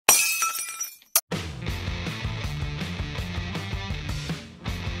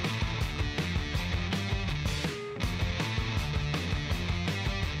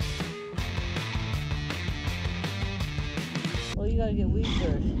gotta get weed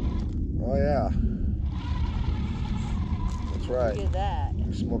first. Oh yeah. That's right. Get that.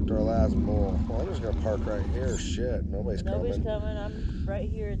 We smoked our last bowl. Well, I'm just gonna park right here. Shit, nobody's coming. I'm right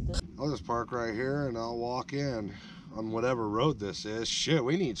here at the... I'll just park right here and I'll walk in on whatever road this is. Shit,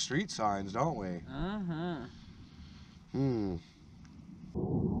 we need street signs, don't we? Uh-huh.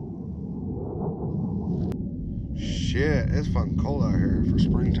 Shit, it's fucking cold out here for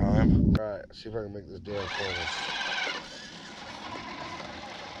springtime. Alright, see if I can make this damn corner.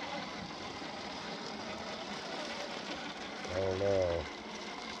 I don't know.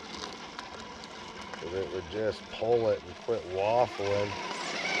 If it would just pull it and quit waffling.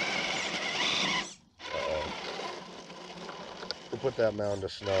 Uh-oh. Who put that mound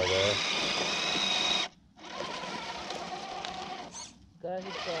of snow there? Guy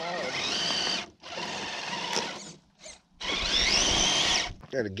who plowed.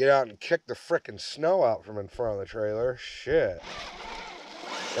 Got to get out and kick the frickin' snow out from in front of the trailer. Shit.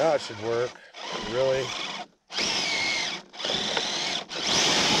 That should work. Really?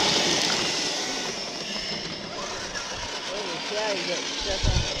 Yeah, you got stuck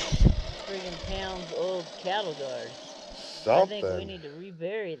on the friggin' town's old cattle guard. Something. I think we need to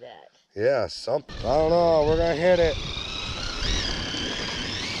rebury that. Yeah, something. I don't know. We're gonna hit it.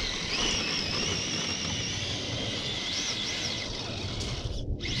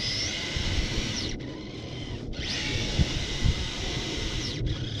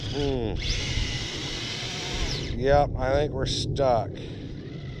 Yep, I think we're stuck.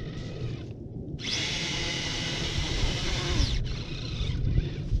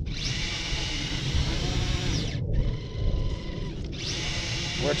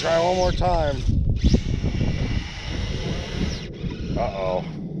 I'm gonna try one more time. Uh-oh.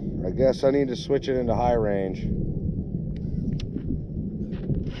 I guess I need to switch it into high range.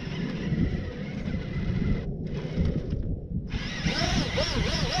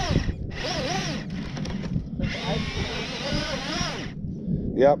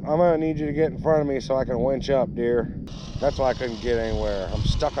 Yep, I'm gonna need you to get in front of me so I can winch up, dear. That's why I couldn't get anywhere. I'm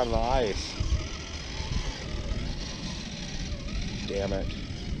stuck on the ice. Damn it.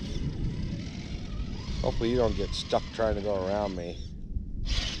 Hopefully you don't get stuck trying to go around me.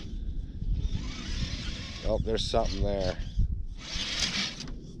 Oh, there's something there.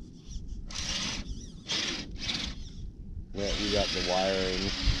 Yeah, you got the wiring.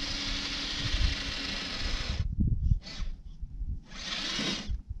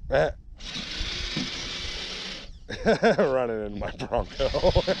 Running in my Bronco.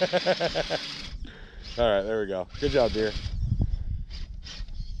 Alright, there we go. Good job, dear.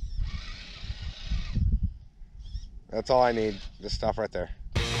 That's all I need. This stuff right there.